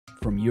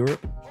from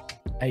Europe,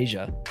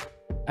 Asia,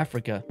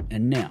 Africa,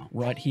 and now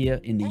right here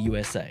in the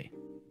USA.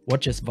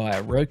 Watch us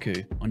via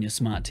Roku on your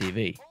smart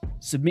TV.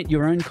 Submit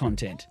your own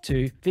content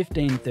to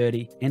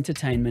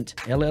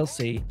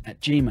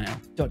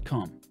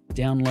 1530entertainmentllc@gmail.com.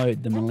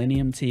 Download the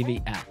Millennium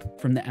TV app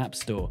from the App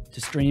Store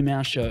to stream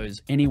our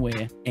shows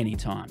anywhere,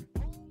 anytime.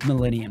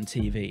 Millennium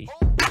TV.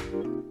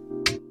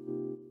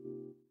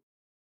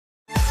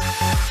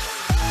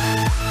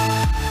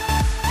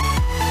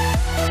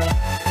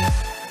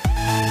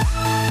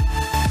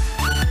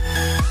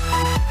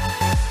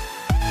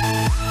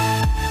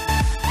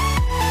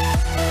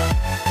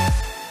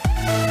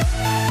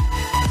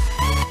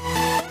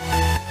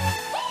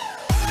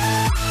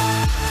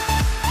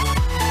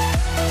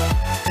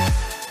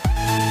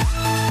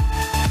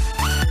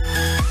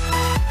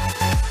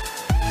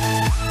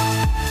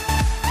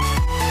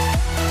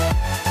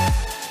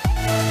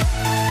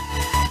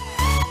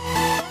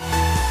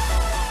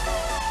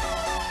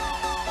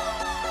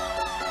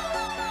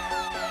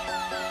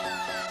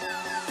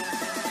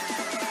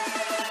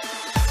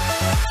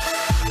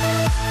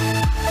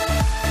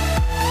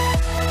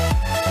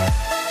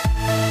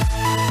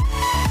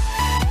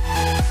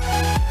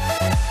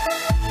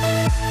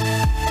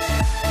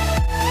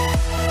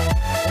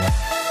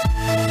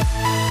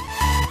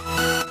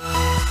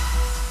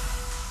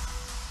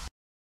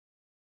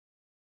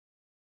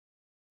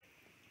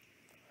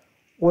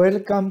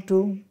 Welcome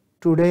to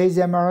Today's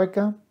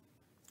America,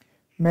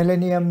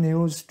 Millennium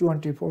News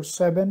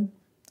 24/7.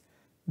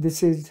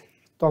 This is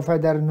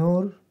Tofedar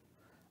Noor,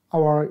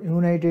 our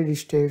United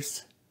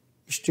States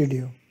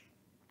studio.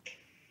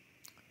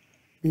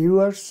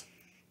 Viewers,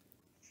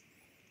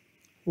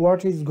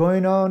 what is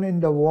going on in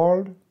the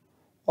world,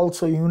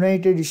 also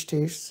United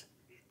States,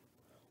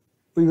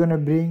 we're going to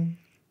bring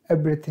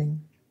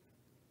everything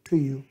to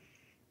you.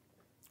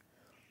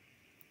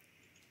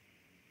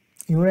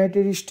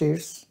 United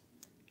States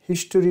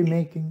history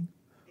making,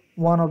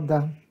 one of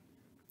the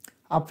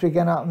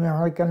African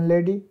American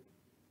lady,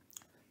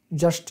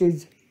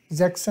 Justice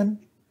Jackson,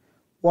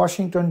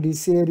 Washington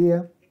DC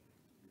area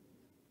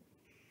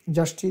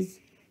justice.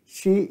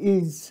 She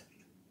is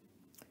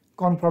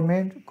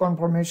confirmed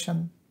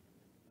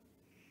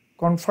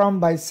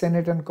by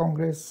Senate and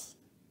Congress,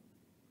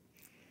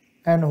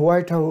 and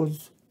White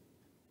House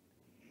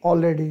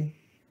already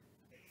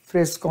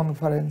press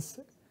conference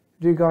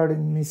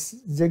regarding Miss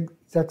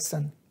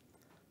Jackson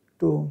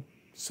to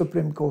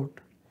Supreme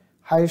Court,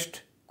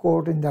 highest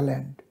court in the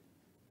land.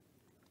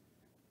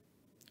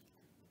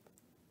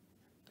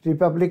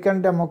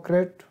 Republican,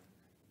 Democrat,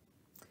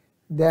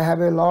 they have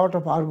a lot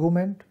of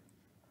argument,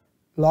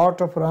 lot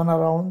of run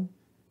around.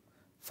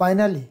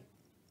 Finally,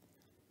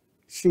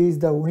 she is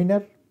the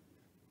winner,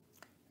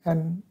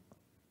 and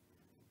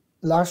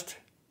last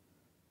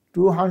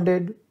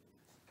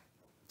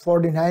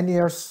 249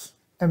 years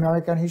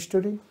American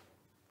history,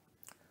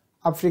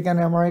 African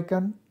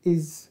American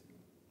is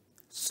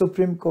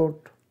Supreme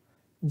Court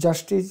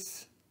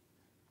justice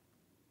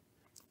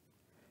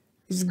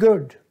is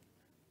good,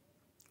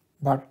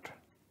 but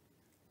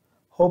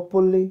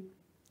hopefully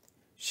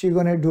she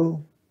gonna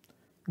do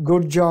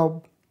good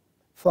job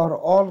for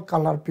all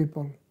color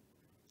people.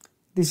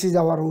 This is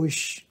our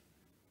wish.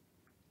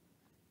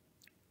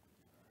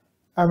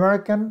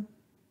 American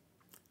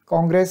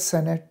Congress,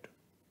 Senate,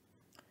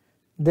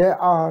 they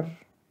are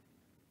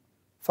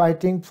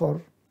fighting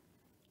for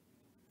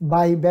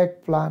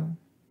buyback plan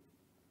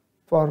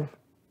for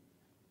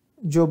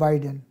Joe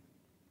Biden.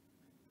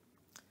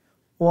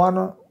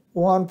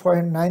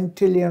 $1.9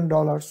 trillion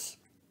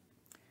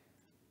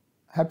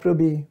have to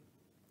be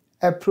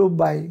approved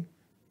by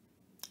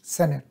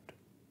Senate.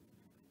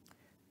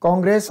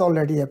 Congress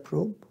already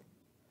approved.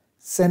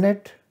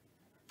 Senate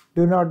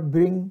do not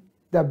bring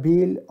the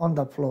bill on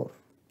the floor.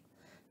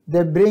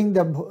 They bring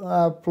the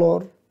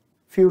floor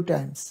few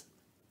times,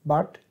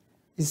 but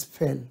is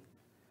fail.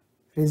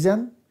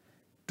 Reason?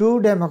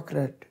 Two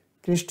Democrat,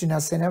 Christina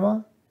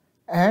Sinema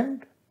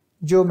and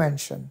Joe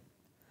Manchin,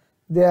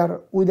 they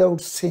are without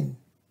sin.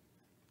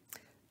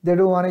 They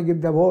don't want to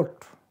give the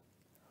vote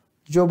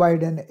Joe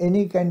Biden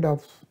any kind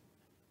of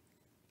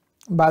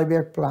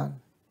buyback plan.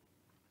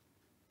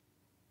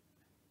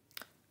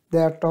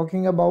 They are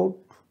talking about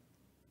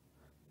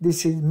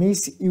this is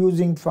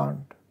misusing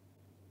fund.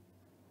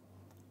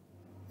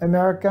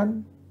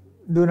 American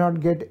do not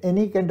get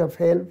any kind of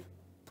help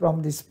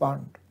from this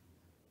fund.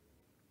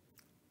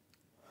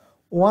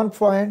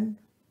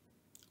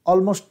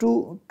 Almost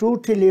 $2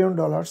 trillion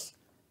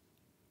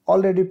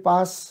already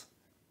passed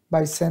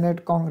by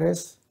Senate,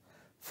 Congress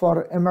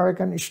for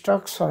American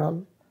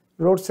structural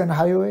roads and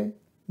highway,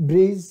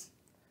 bridge,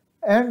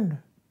 and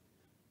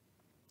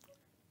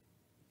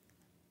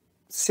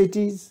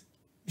cities,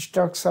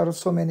 structure,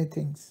 so many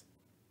things.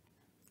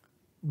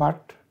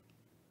 But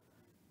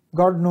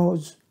God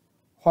knows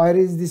where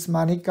is this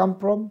money come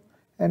from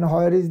and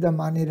where is the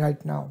money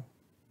right now.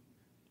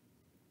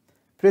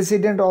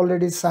 President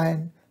already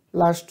signed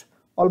last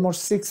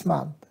almost 6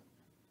 months,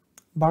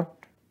 but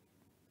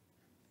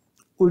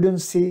we don't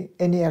see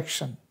any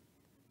action.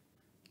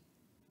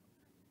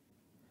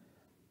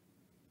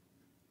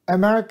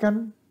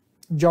 American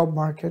job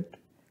market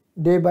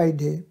day by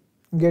day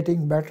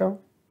getting better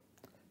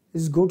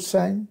is good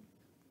sign,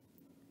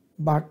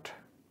 but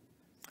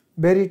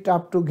very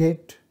tough to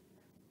get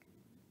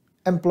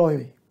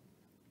employee.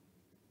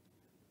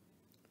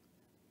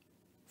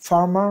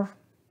 Farmer,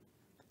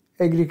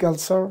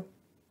 agriculture,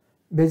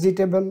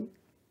 vegetable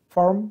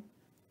farm,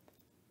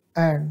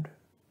 and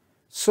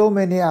so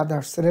many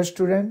others,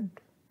 restaurant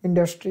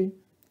industry,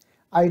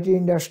 IT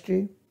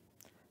industry,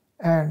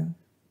 and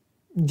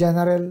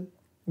general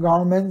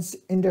garments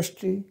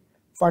industry,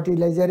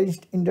 fertilizer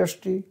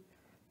industry,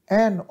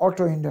 and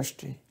auto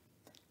industry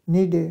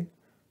need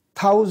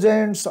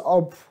thousands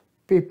of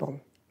people,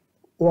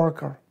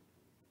 worker,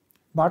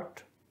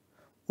 but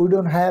we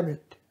don't have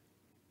it.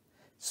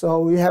 So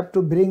we have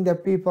to bring the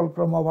people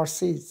from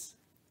overseas.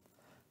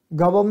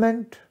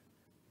 Government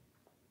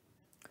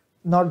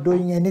not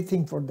doing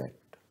anything for that.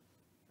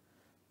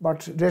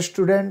 But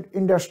restaurant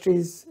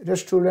industries,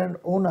 restaurant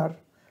owner,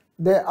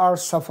 they are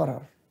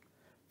sufferer.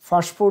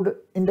 Fast food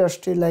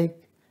industry like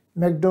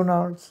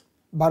McDonald's,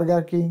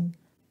 Burger King,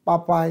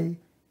 Popeye,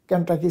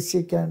 Kentucky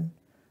Chicken,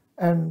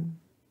 and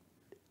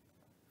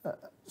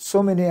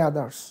so many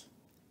others.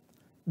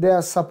 They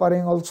are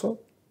suffering also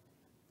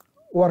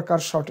worker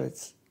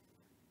shortage.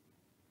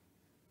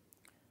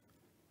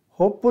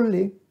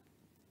 Hopefully,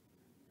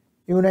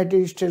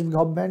 United States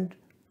government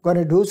going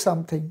to do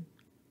something,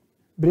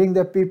 bring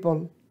the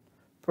people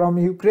from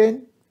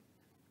Ukraine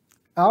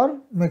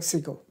or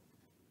Mexico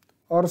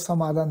or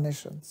some other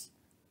nations.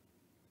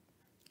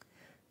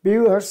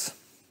 Viewers,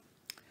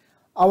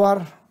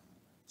 our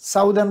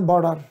southern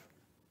border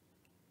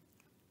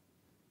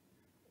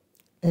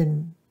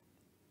in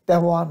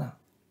Tijuana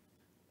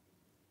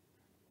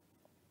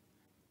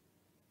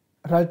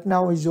right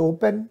now is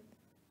open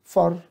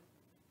for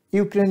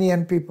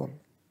Ukrainian people.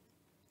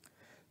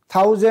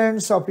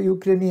 Thousands of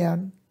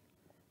Ukrainians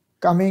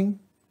coming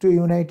to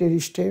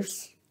United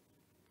States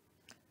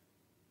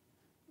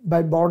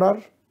by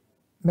border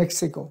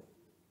Mexico,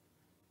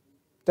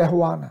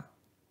 Tijuana.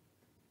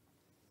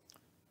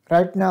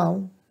 Right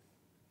now,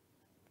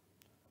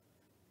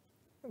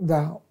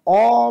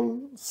 all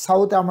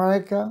South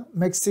America,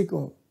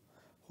 Mexico,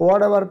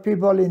 whatever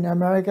people in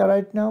America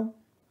right now,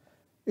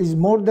 is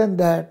more than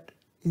that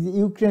is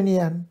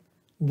Ukrainian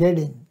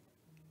getting.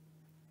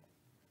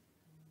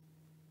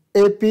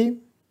 AP,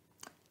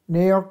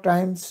 New York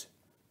Times,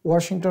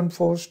 Washington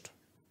Post,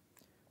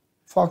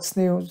 Fox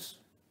News,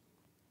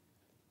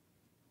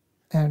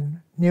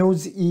 and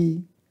News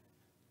E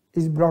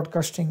is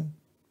broadcasting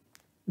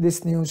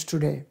this news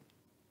today.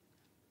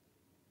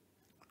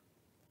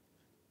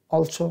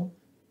 Also,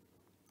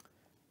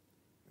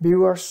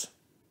 viewers,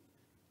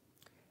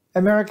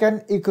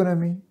 American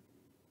economy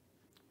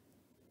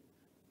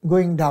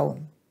going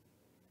down.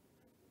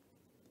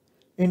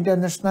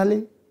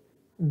 Internationally,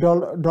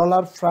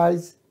 dollar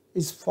price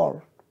is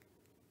fall.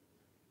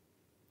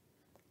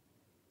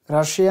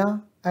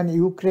 Russia and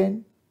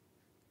Ukraine,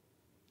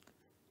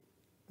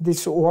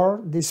 this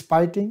war, this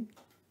fighting,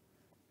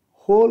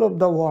 whole of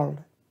the world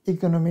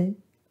economy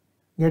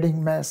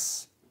getting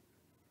mess.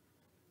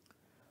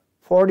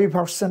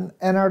 40%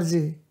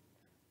 energy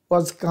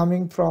was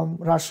coming from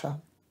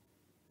Russia.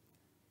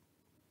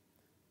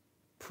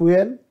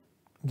 Fuel,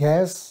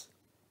 gas,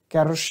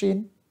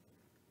 kerosene,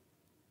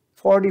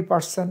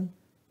 40%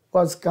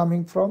 was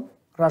coming from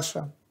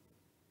Russia.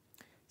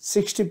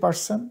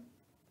 60%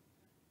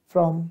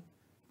 from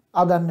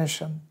other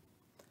nations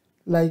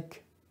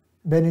like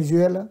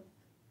Venezuela,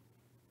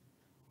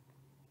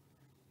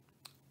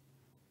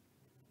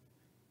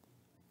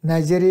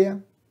 Nigeria,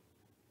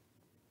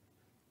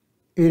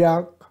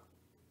 Iraq,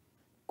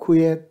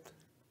 Kuwait,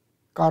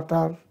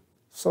 Qatar,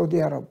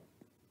 Saudi Arab.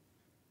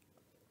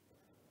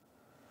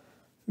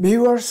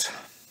 Viewers,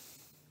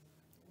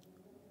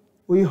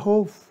 we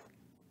hope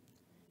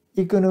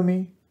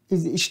economy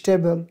is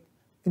stable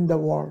in the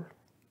world.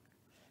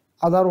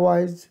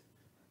 Otherwise,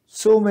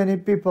 so many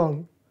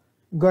people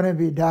gonna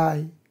be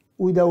die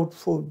without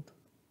food.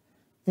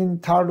 In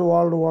Third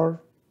World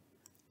War,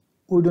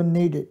 we don't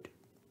need it.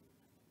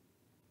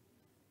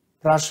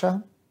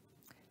 Russia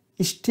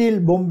is still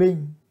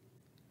bombing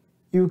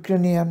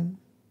Ukrainian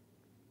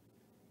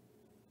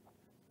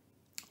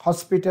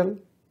hospital,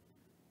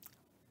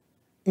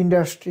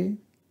 industry,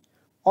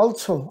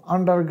 also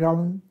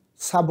underground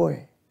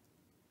subway.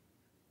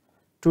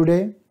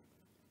 Today,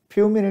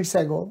 few minutes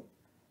ago,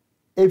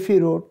 AP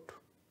wrote,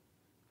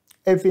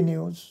 AP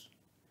News,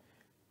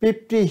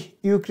 50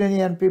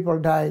 Ukrainian people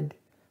died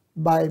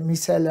by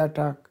missile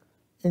attack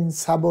in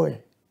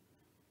subway.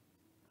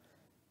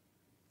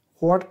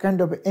 What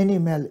kind of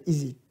animal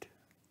is it?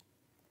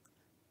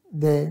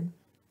 They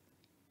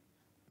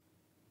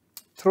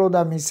throw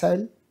the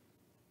missile,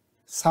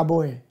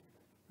 subway,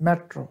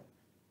 metro.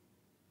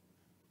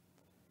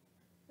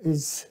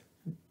 Is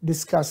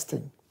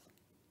disgusting.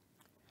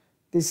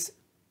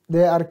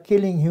 They are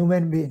killing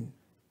human being.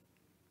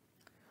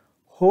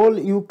 Whole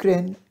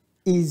Ukraine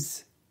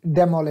is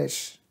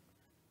demolished.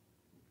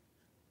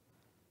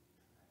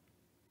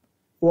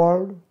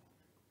 World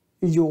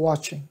is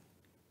watching.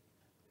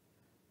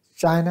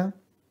 China,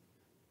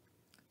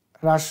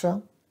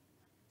 Russia,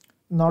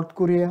 North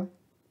Korea,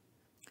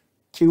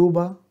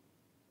 Cuba,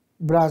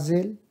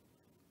 Brazil,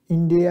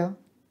 India,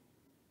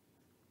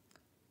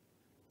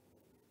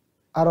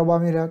 Arab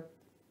Emirates,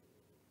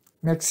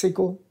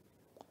 Mexico.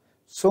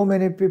 So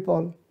many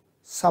people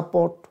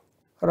support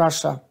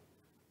Russia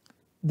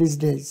these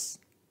days.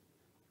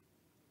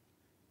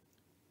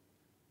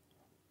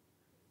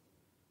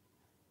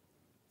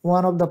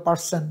 One of the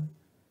person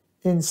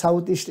in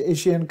Southeast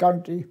Asian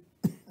country,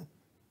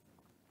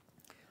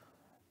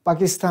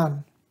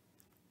 Pakistan,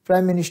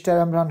 Prime Minister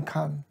Imran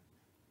Khan,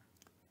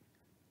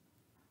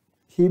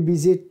 he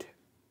visited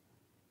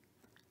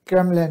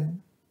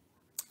Kremlin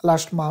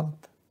last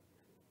month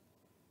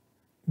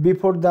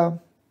before the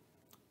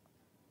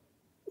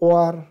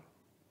war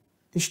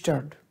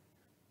started.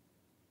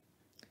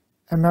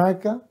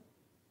 America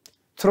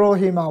threw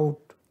him out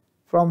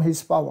from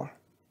his power.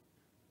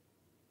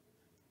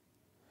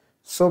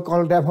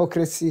 So-called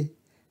democracy,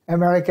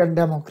 American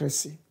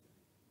democracy.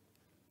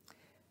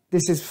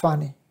 This is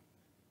funny.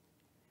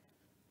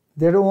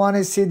 They don't want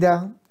to see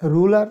the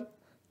ruler,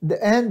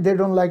 and they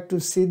don't like to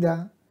see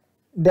the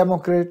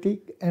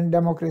democratic and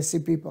democracy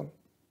people.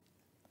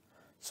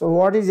 So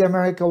what is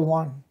America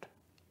want?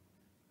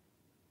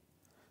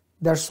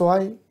 That's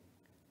why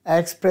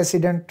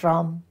ex-President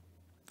Trump,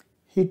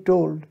 he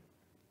told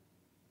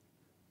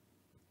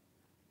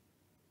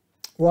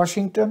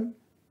Washington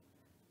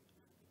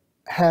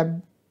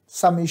have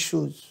some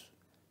issues,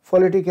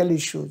 political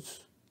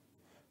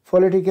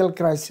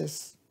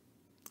crisis.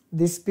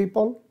 These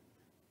people,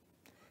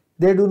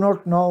 they do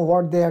not know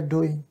what they are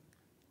doing.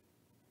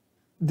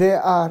 They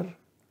are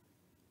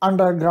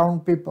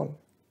underground people.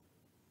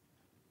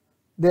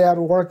 They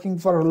are working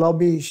for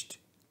lobbyists.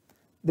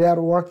 They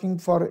are working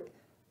for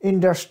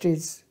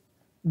industries.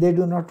 They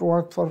do not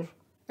work for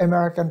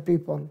American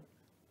people.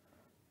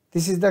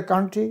 This is the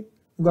country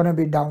going to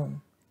be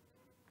down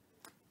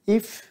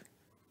if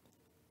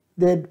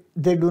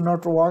they do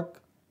not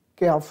work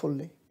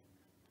carefully.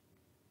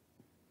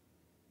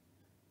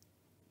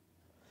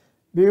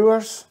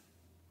 Viewers,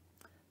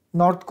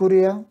 North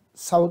Korea,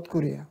 South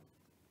Korea.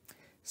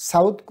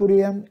 South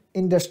Korean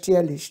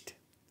industrialist,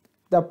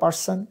 the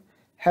person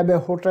have a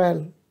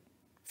hotel,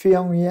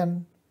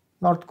 Pyongyang,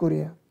 North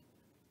Korea.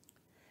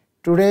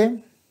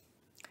 Today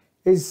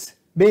is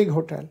big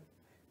hotel,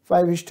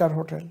 5-star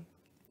hotel.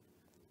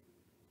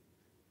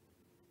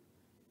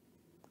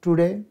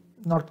 Today,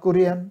 North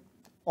Korean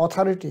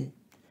authority,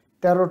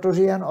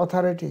 territorial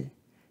authority,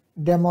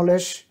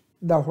 demolish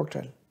the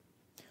hotel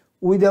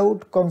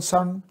without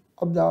concern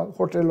of the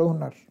hotel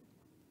owner.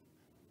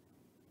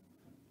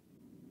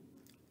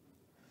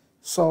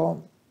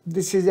 So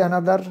this is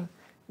another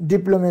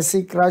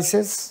diplomacy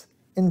crisis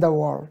in the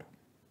world.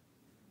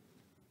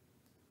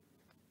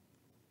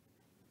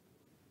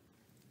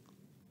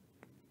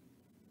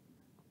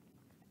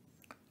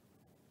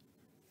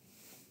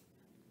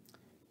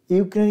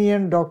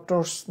 Ukrainian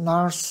doctors,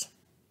 nurse,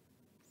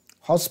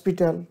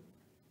 hospital,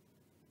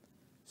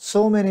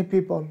 so many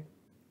people,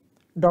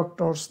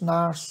 doctors,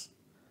 nurse,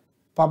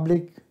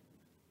 public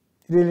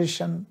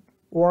relation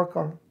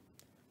worker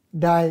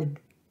died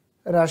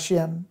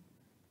Russian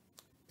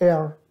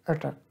air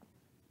attack.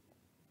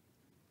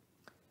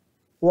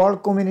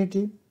 World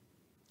community,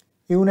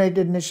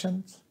 United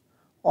Nations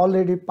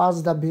already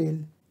passed the bill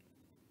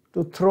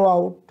to throw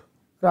out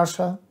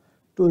Russia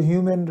to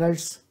Human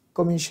Rights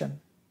Commission.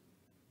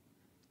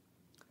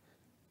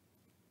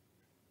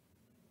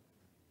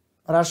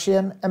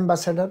 Russian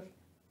ambassador,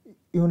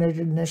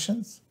 United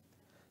Nations,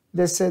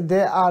 they say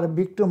they are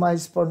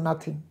victimized for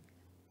nothing.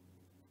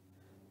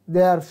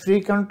 They are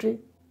free country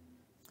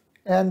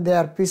and they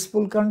are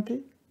peaceful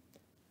country.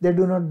 They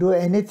do not do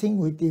anything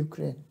with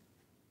Ukraine.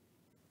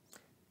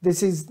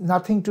 This is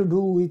nothing to do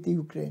with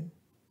Ukraine.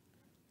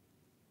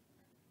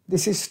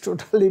 This is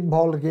totally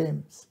ball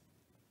games.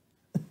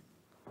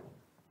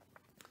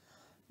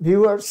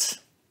 Viewers,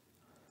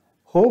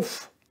 hope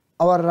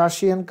our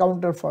Russian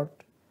counterpart,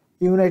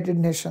 United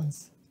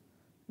Nations,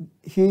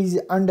 he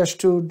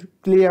understood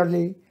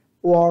clearly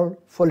world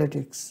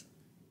politics.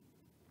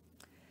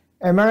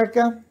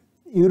 America,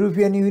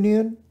 European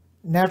Union,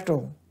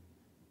 NATO,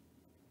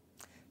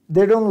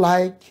 they don't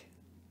like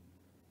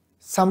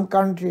some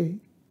country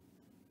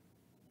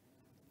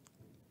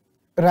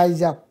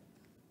rise up.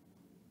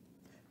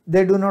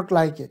 They do not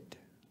like it.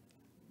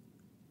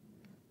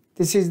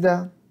 This is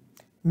the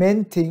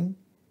main thing,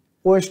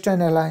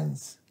 Western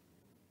Alliance.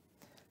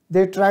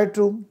 They try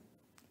to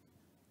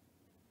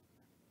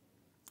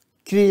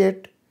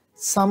create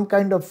some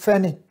kind of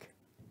panic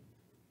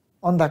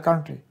on the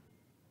country,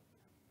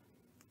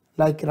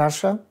 like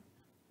Russia,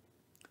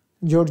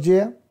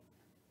 Georgia,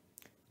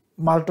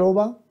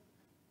 Moldova,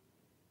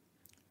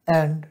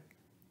 and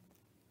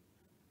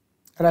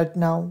right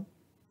now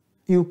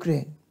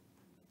Ukraine.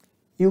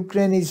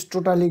 Ukraine is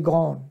totally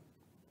gone.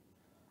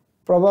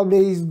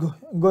 Probably is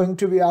going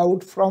to be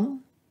out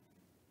from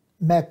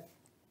map.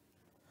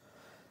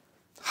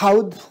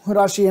 how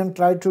Russian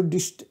tried to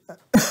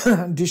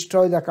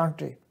destroy the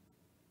country.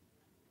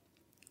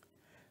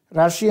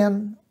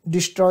 Russian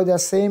destroy the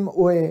same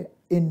way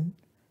in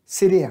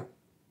Syria.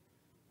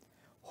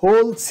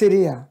 Whole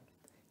Syria,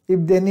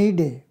 if they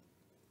need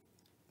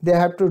they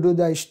have to do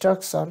the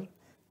structure,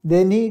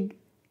 they need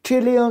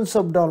trillions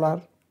of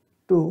dollars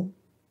to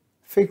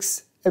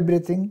fix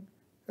everything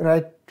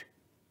right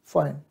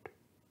point.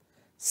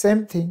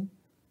 Same thing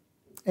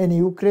in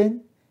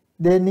Ukraine,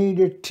 they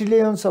needed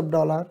trillions of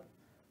dollars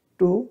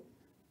to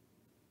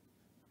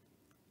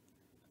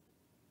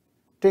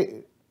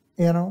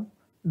do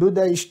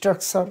the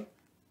structure,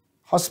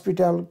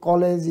 hospital,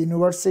 college,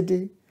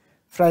 university,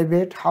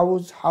 private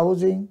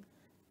housing,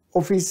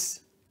 office,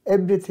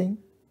 everything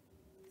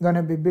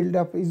gonna be built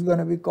up, is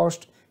gonna be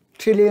cost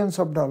trillions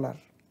of dollars.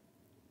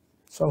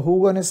 So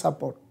who gonna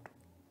support?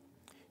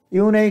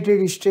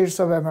 United States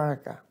of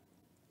America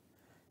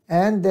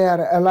and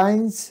their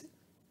alliance,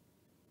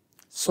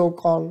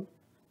 so-called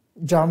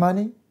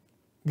Germany,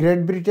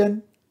 Great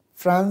Britain,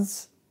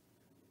 France,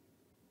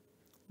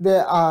 they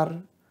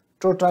are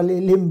totally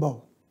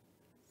limbo.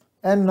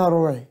 And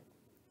Norway,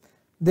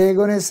 they're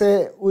going to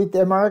say with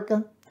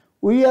America,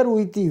 we are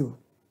with you.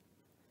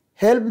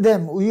 Help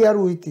them, we are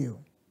with you.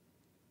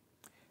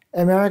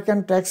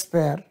 American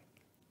taxpayer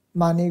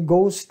money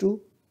goes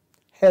to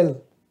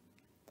hell.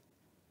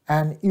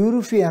 And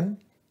European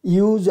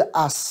use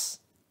us.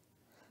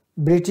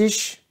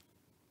 British,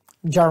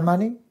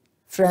 Germany,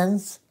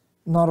 France,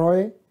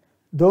 Norway,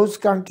 those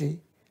countries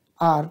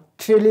are $1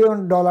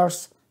 trillion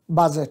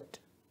budget.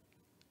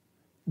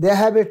 They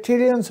have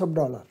trillions of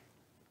dollars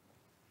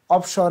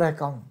offshore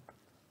account,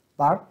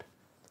 but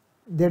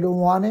they don't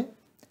want to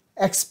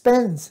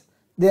expense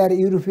their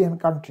European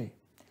country.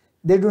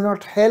 They do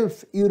not help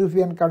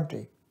European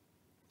country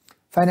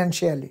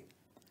financially.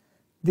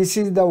 This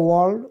is the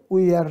world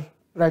we are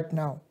right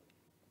now.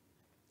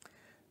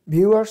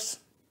 Viewers,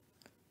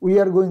 we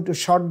are going to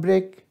short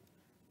break.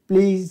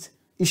 Please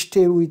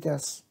stay with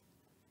us.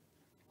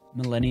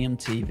 Millennium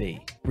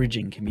TV,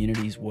 bridging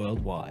communities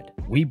worldwide.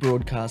 We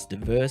broadcast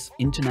diverse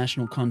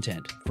international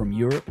content from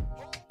Europe,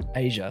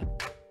 Asia,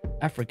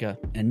 Africa,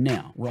 and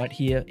now right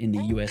here in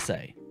the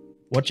USA.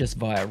 Watch us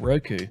via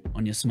Roku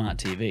on your smart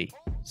TV.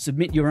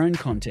 Submit your own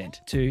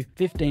content to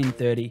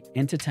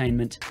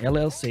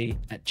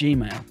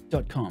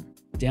 1530entertainmentllc@gmail.com.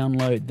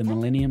 Download the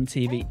Millennium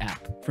TV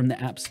app from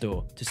the App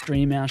Store to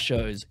stream our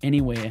shows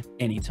anywhere,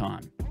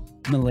 anytime.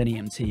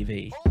 Millennium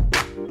TV.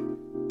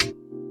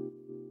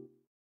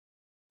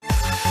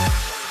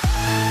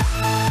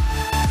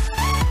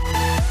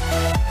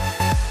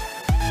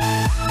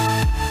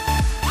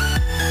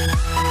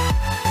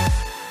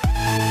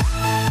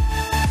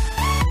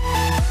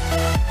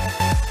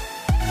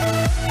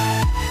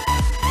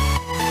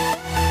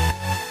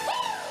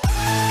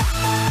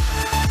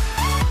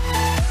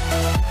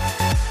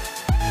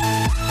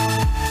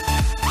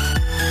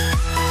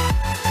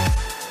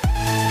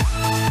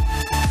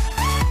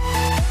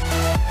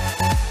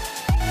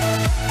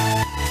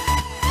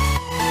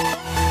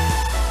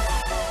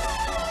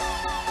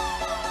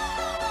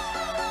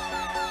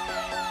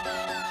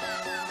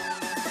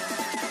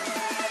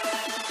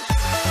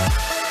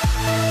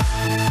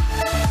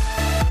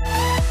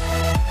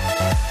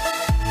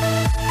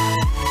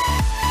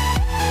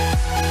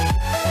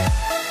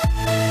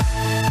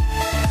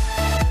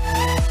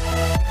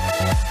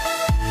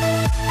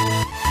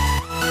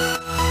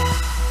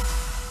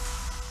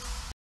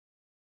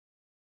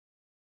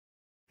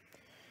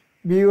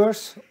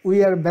 Viewers,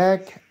 we are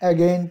back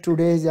again.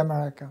 Today's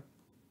America.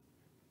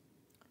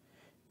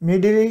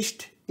 Middle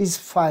East is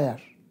fire.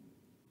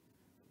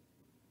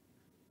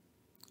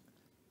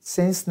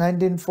 Since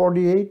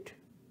 1948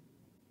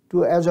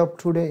 to as of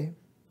today,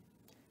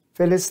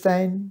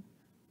 Palestine,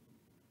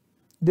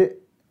 the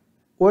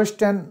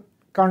Western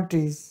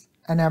countries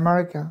and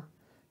America,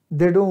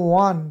 they don't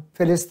want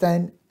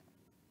Palestine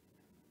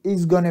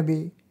is going to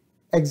be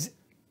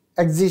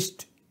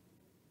exist.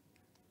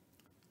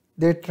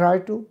 They try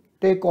to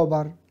take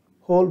over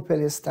whole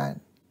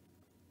Palestine.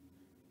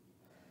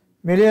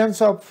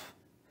 Millions of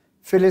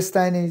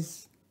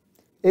Palestinians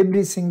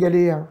every single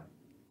year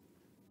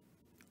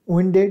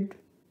wounded,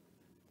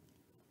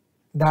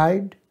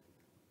 died,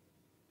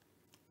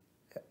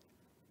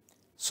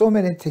 so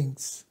many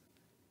things.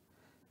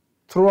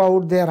 Threw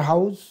out their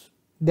house,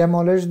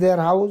 demolished their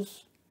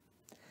house.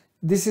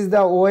 This is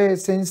the way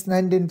since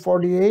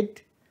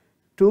 1948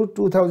 to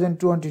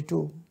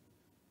 2022.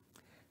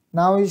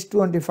 Now is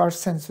 21st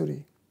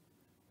century.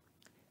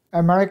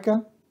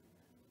 America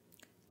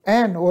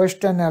and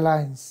Western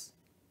Alliance,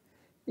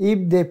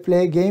 if they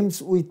play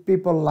games with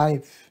people's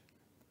life,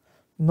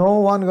 no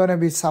one gonna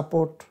be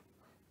support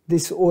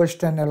this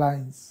Western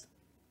Alliance.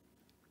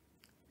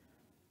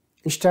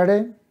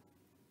 Yesterday,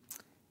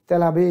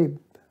 Tel Aviv,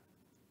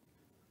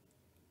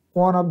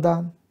 one of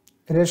the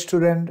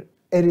restaurant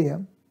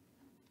area,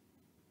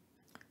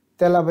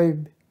 Tel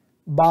Aviv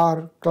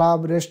bar,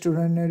 club,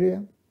 restaurant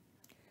area,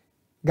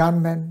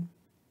 gunmen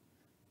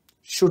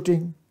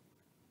shooting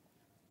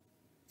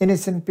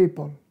innocent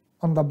people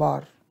on the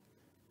bar.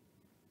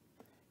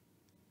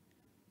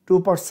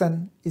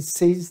 2% is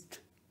seized,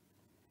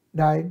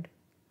 died,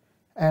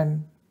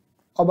 and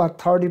about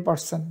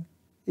 30%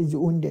 is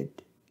wounded.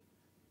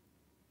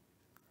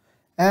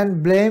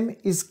 And blame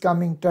is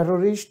coming,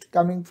 terrorist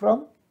coming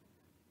from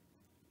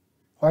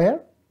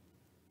where?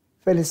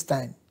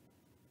 Palestine.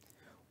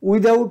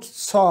 Without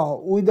saw,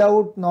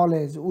 without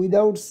knowledge,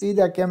 without see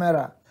the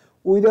camera,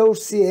 without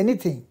see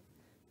anything,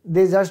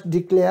 they just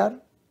declare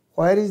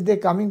where is they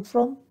coming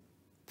from?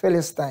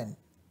 Palestine.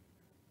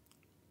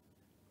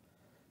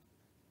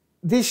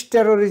 This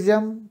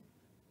terrorism,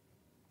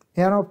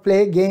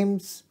 play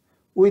games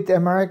with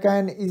America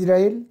and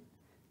Israel,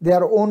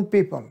 their own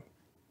people.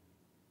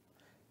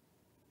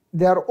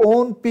 Their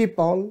own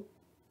people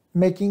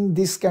making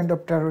this kind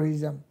of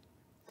terrorism.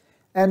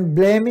 And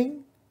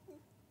blaming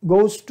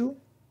goes to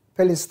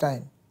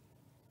Palestine.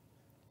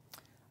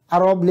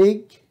 Arab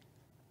League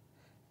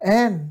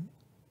and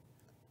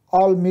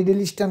all Middle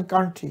Eastern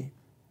country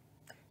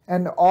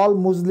and all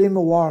Muslim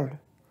world,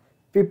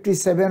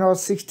 57 or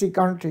 60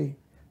 countries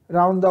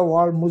around the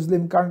world,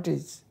 Muslim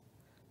countries,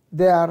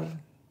 they are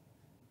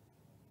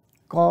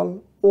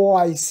called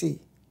OIC.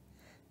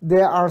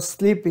 They are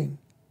sleeping.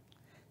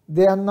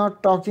 They are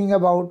not talking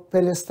about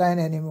Palestine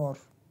anymore.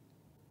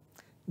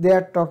 They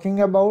are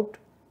talking about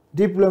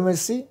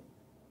diplomacy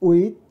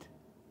with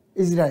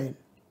Israel.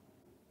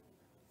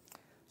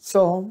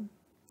 So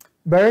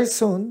very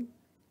soon,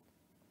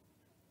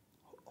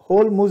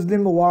 whole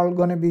Muslim world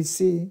gonna be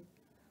see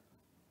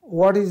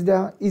what is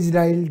the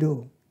Israel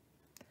do.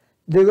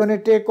 They're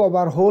gonna take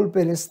over whole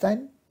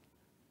Palestine,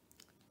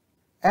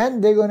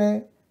 and they're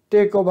gonna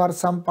take over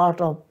some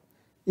part of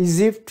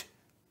Egypt,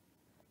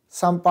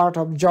 some part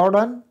of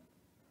Jordan,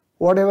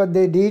 whatever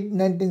they did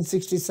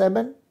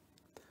 1967,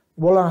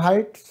 Golan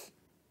Heights,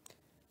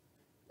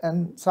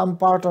 and some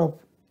part of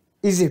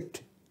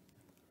Egypt,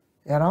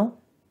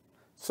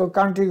 So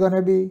country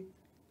gonna be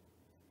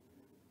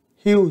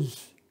huge,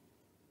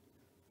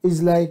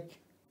 is like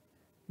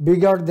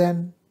bigger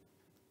than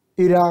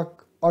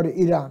Iraq or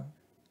Iran.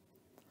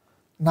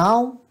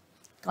 Now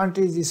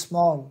country is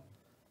small,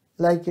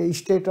 like a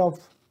state of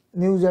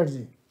New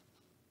Jersey.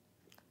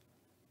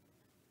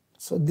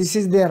 So this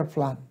is their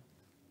plan.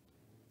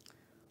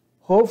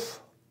 Hope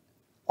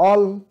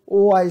all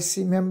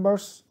OIC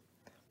members,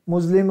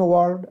 Muslim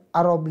world,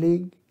 Arab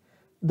League,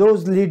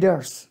 those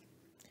leaders,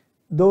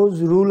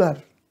 those rulers,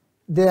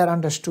 they are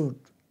understood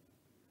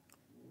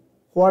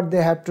what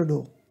they have to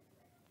do.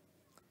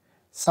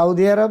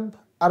 Saudi Arab,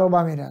 Arab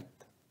Emirat,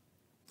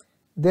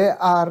 they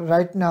are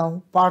right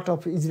now part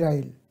of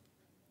Israel.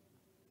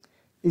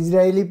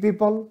 Israeli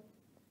people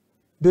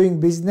doing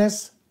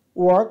business,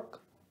 work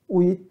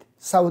with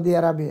Saudi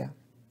Arabia,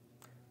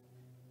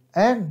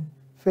 and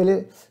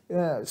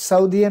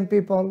Saudian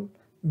people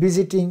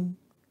visiting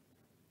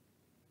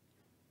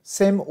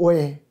same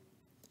way,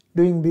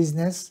 doing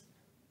business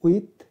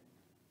with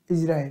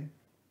Israel.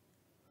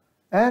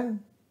 And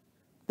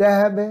they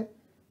have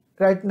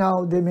right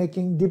now they're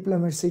making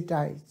diplomacy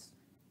ties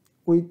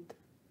with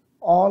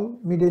all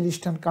Middle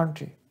Eastern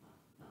country.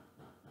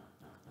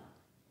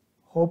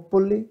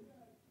 Hopefully,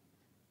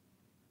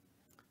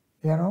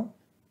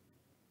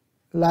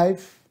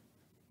 life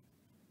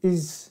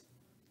is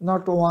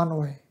not one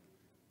way.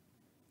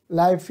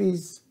 Life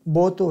is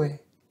both way.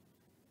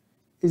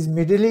 Is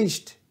Middle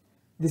East,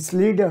 these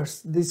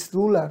leaders, this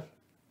ruler,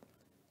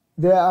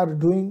 they are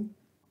doing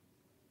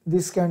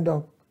this kind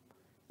of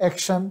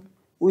action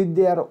with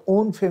their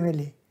own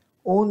family,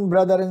 own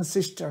brother and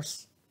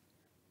sisters.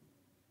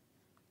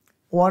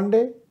 One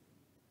day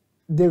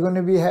they're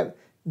gonna be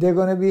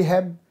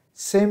have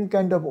same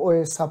kind of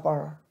way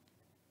suffer.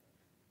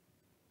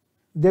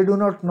 They do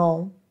not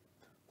know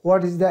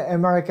what is the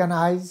American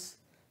eyes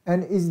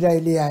and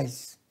Israeli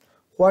eyes.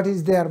 What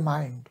is their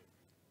mind?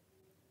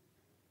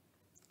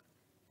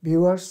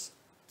 Viewers,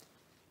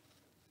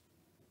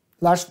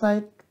 last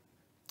night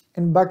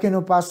in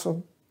Burkina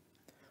Faso,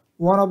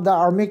 one of the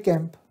army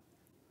camp,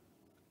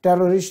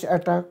 terrorist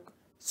attack,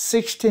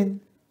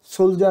 16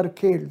 soldiers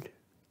killed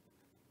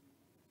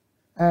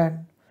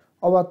and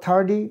over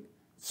 30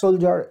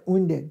 soldiers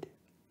wounded.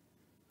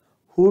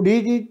 Who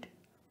did it?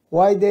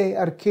 Why they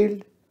are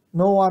killed?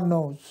 No one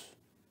knows.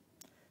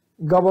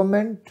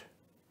 Government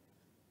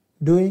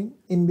doing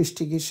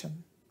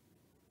investigation.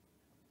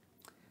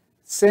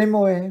 Same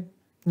way,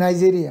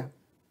 Nigeria.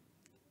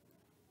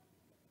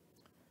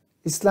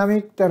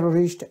 Islamic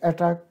terrorist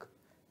attack,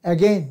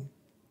 again,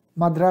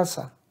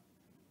 madrasa.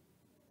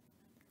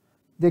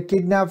 They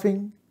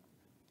kidnapping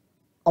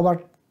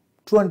about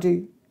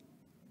 20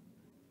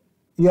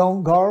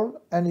 young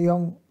girl and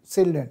young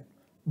children,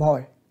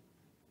 boy.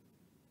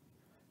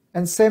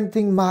 And same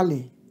thing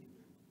Mali.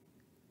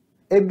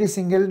 Every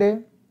single day,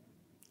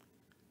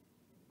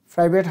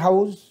 private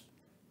house,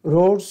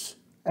 roads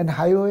and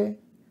highway,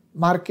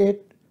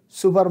 market,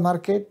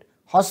 supermarket,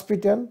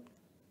 hospital,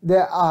 they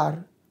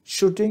are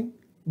shooting,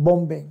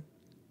 bombing.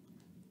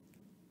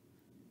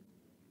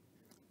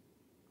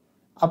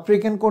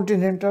 African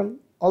continental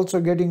also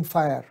getting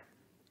fire.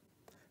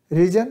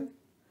 Reason?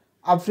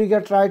 Africa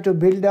tried to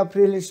build up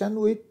relation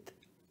with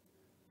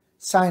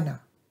China.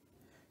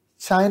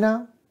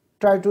 China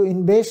try to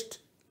invest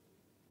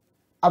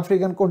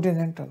African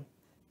continental.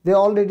 They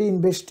already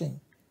investing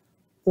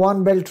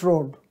One Belt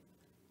Road.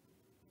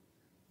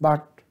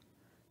 But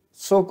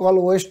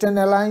so-called Western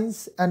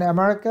Alliance and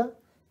America,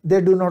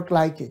 they do not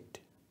like it.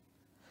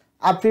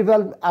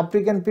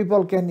 African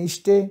people can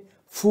stay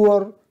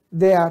poor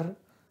there,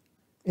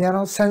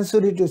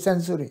 century to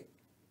century.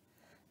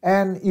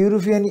 And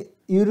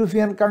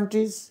European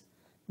countries,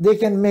 they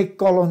can make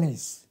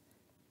colonies,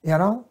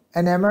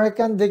 and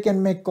American, they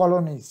can make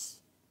colonies.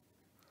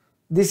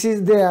 This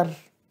is their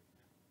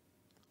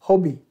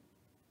hobby.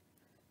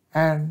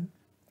 And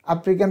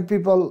African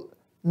people,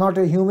 not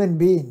a human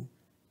being.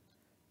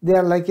 They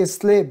are like a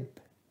slave.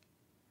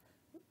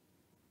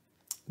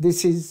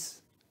 This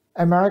is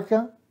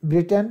America,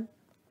 Britain,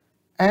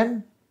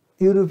 and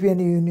European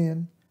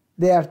Union.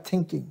 They are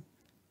thinking.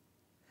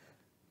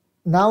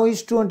 Now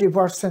is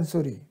 21st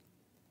century,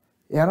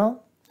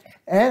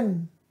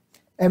 and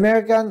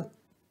American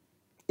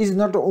is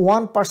not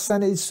one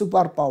person is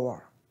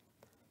superpower.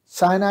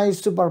 China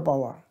is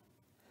superpower.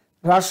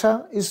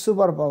 Russia is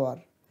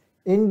superpower.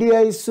 India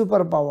is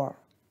superpower.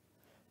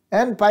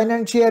 And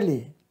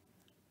financially,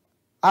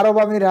 Arab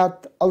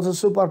Emirat also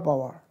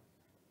superpower.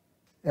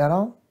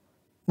 No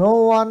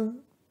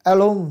one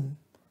alone.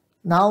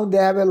 Now they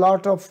have a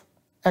lot of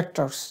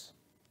actors.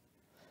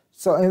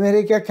 So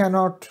America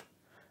cannot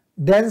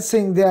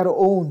dancing their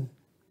own.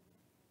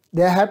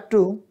 They have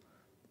to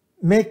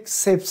make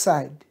safe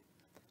side.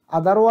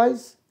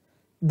 Otherwise,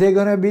 they're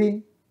gonna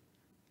be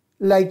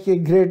like a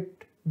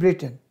Great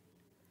Britain.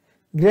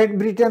 Great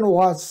Britain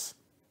was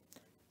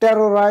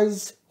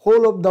terrorized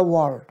whole of the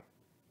world.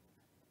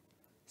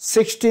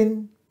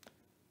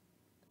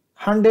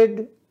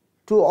 1600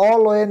 to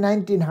all the way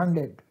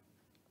 1900.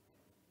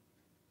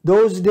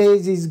 Those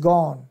days is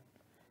gone.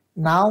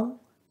 Now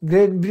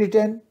Great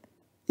Britain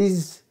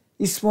is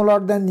smaller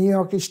than New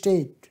York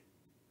State.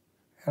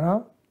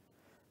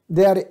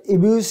 They are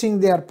abusing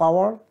their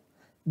power.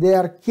 They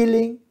are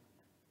killing,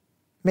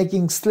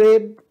 making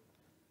slave,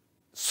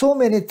 so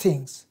many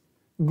things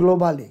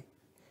globally.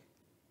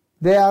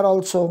 They are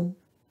also,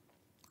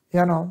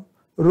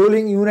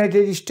 ruling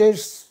United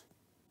States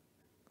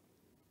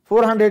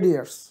 400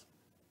 years.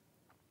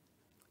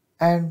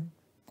 And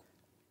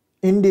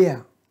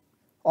India,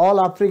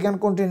 all African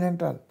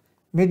continental,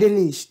 Middle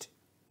East.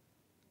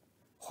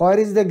 Where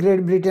is the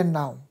Great Britain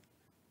now?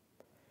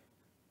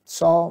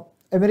 So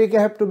America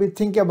have to be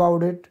think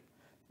about it,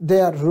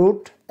 their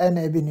route and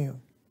avenue.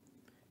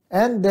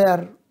 And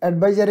their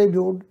advisory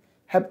board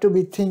have to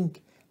be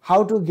think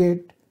how to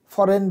get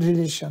foreign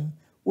relation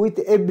with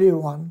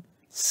everyone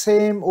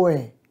same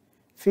way.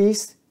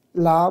 Peace,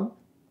 love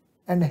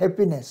and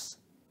happiness.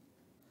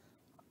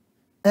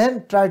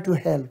 And try to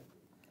help.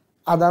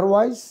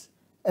 Otherwise,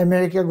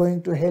 America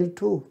going to hell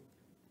too.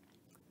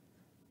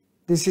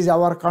 This is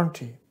our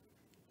country.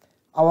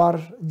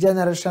 Our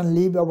generation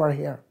live over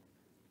here.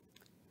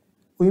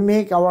 We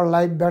make our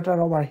life better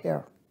over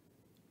here.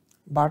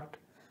 But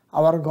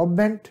our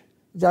government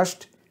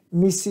just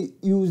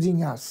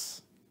misusing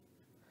us.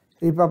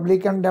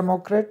 Republican,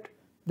 Democrat,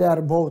 they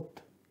are both.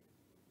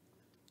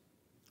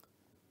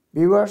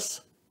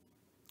 Viewers,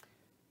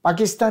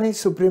 Pakistani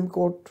Supreme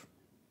Court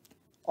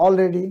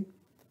already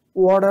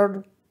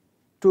ordered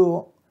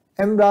to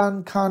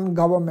Imran Khan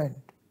government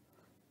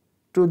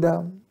to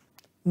the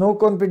no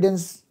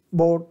confidence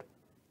vote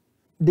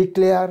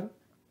declare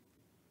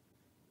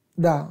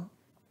the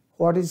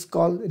what is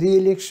called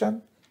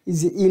re-election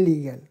is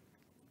illegal.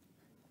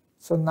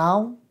 So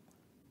now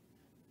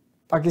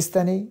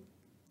Pakistani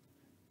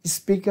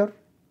speaker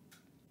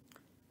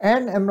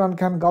and Imran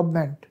Khan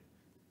government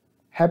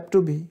have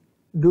to be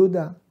do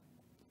the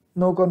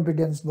no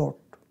confidence vote.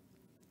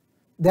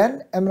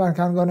 Then Imran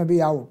Khan gonna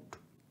be out.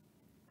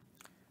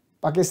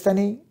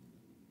 Pakistani,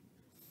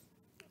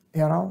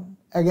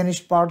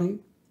 against party,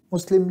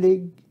 Muslim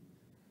League,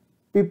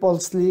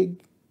 People's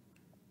League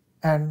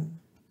and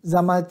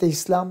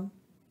Jamaat-e-Islam,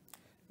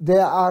 they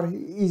are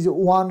is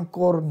one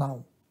core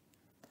now.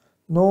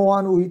 No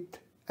one with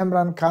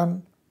Imran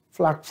Khan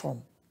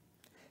platform.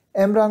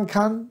 Imran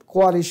Khan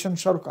coalition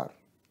Sarkar.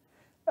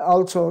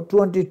 Also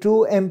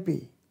 22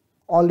 MP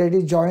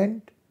already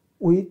joined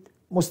with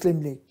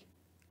Muslim League.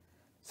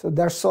 So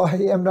that's why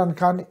Imran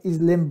Khan is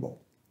limbo.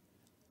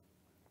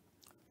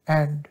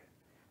 And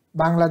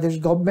Bangladesh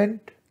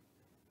government,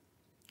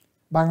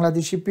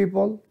 Bangladeshi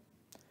people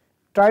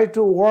try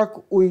to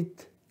work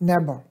with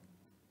neighbor,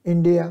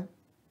 India,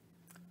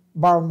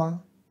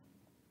 Burma,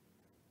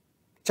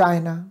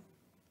 China,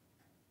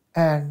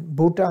 and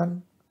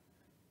Bhutan,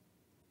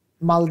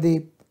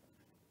 Maldives,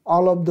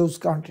 all of those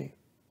countries.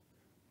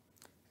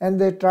 And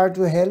they try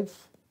to help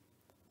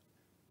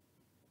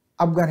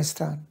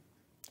Afghanistan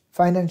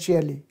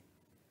financially.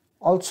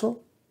 Also,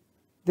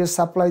 they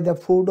supply the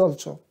food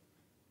also,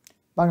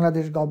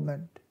 Bangladesh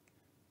government.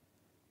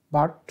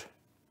 But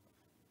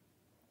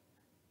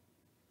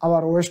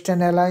our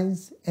Western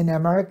alliance in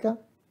America,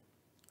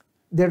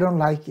 they don't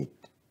like it.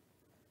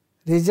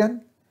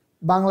 Reason,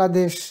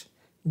 Bangladesh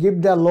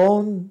give the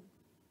loan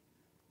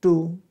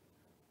to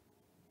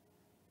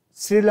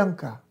Sri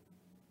Lanka,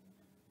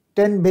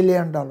 $10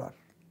 billion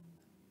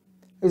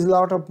is a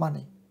lot of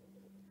money.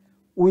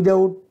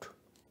 Without,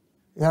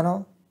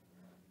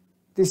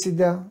 this is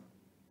the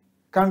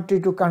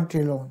country to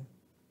country loan.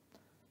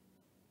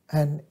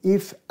 And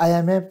if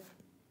IMF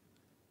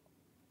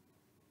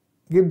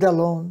give the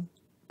loan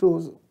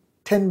to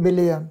 10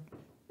 billion,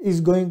 is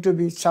going to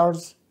be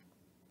charged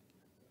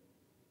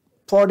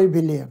 40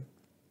 billion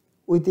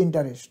with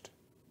interest.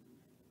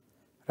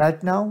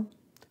 Right now,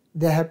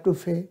 they have to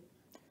pay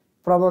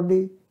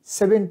probably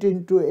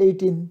 17 to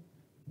 18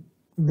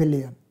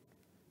 billion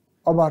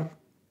over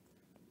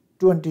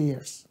 20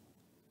 years.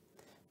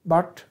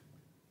 But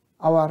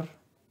our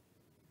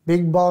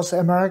big boss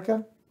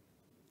America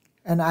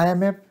and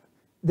IMF,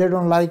 they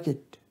don't like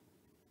it.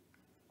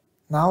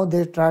 Now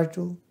they try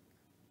to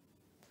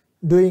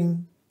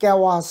doing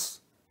chaos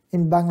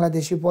in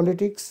Bangladeshi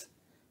politics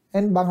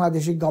and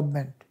Bangladeshi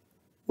government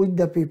with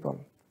the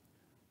people.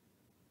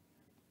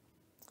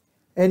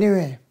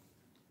 Anyway,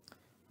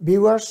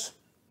 viewers,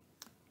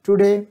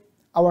 today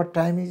our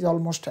time is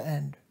almost to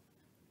end.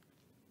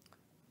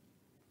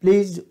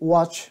 Please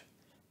watch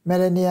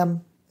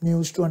Millennium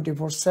News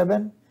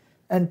 24/7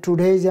 and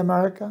Today's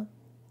America,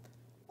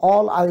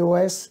 all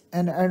iOS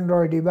and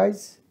Android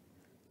device,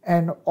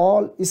 and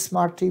all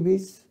smart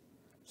TVs,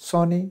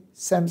 Sony,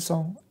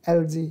 Samsung,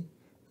 LG,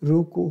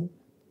 Roku,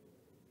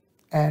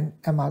 and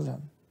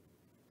Amazon.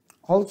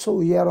 Also,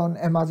 we are on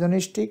Amazon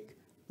Stick,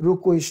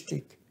 Roku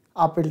Stick,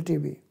 Apple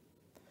TV.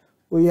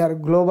 We are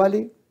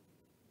globally,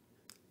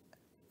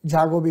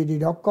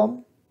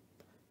 jagobd.com,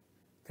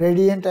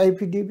 Radiant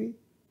IPTV,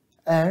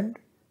 and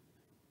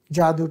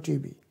Jadu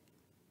TV.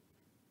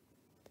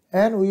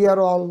 And we are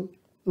all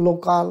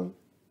local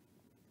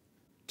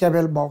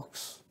cable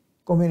box,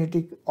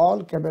 community,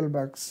 all cable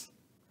box.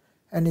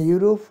 And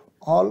Europe,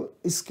 all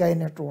Sky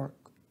Network.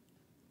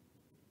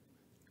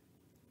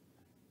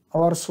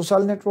 Our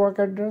social network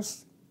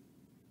address,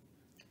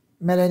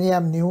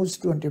 Millennium News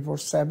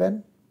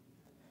 24/7,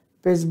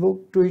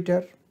 Facebook,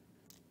 Twitter,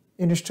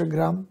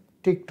 Instagram,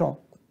 TikTok,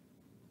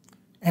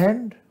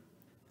 and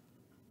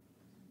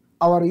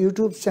our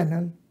YouTube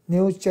channel,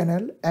 news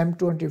channel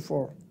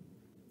M24.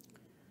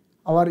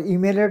 Our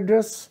email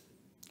address,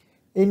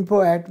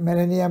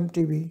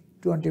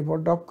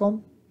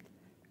 info@millenniumtv24.com,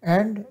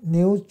 and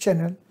news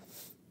channel,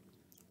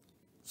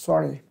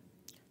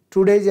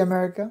 Today's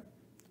America,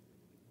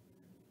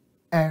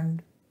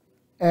 and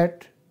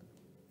at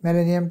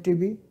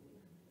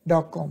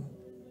millenniumtv.com.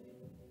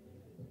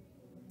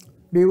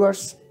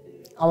 Viewers,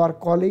 our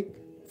colleague,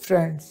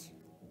 friends,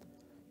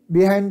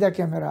 behind the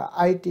camera,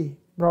 IT,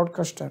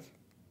 broadcaster,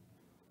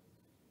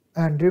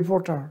 and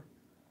reporter,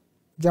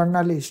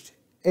 journalist,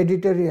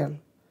 editorial,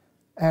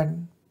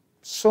 and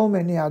so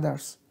many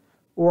others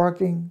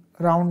working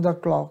round the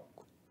clock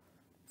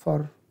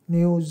for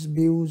news,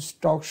 views,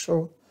 talk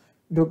show,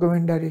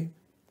 documentary,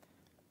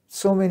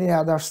 so many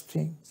other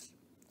things.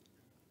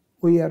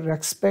 We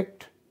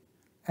respect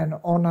and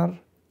honor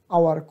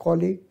our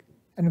colleague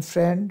and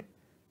friend,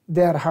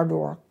 their hard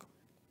work.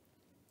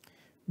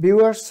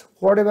 Viewers,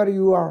 whatever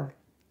you are,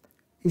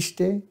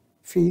 stay,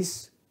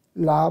 peace,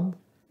 love,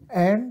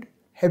 and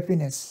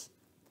happiness.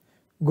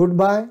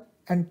 Goodbye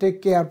and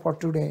take care for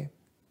today.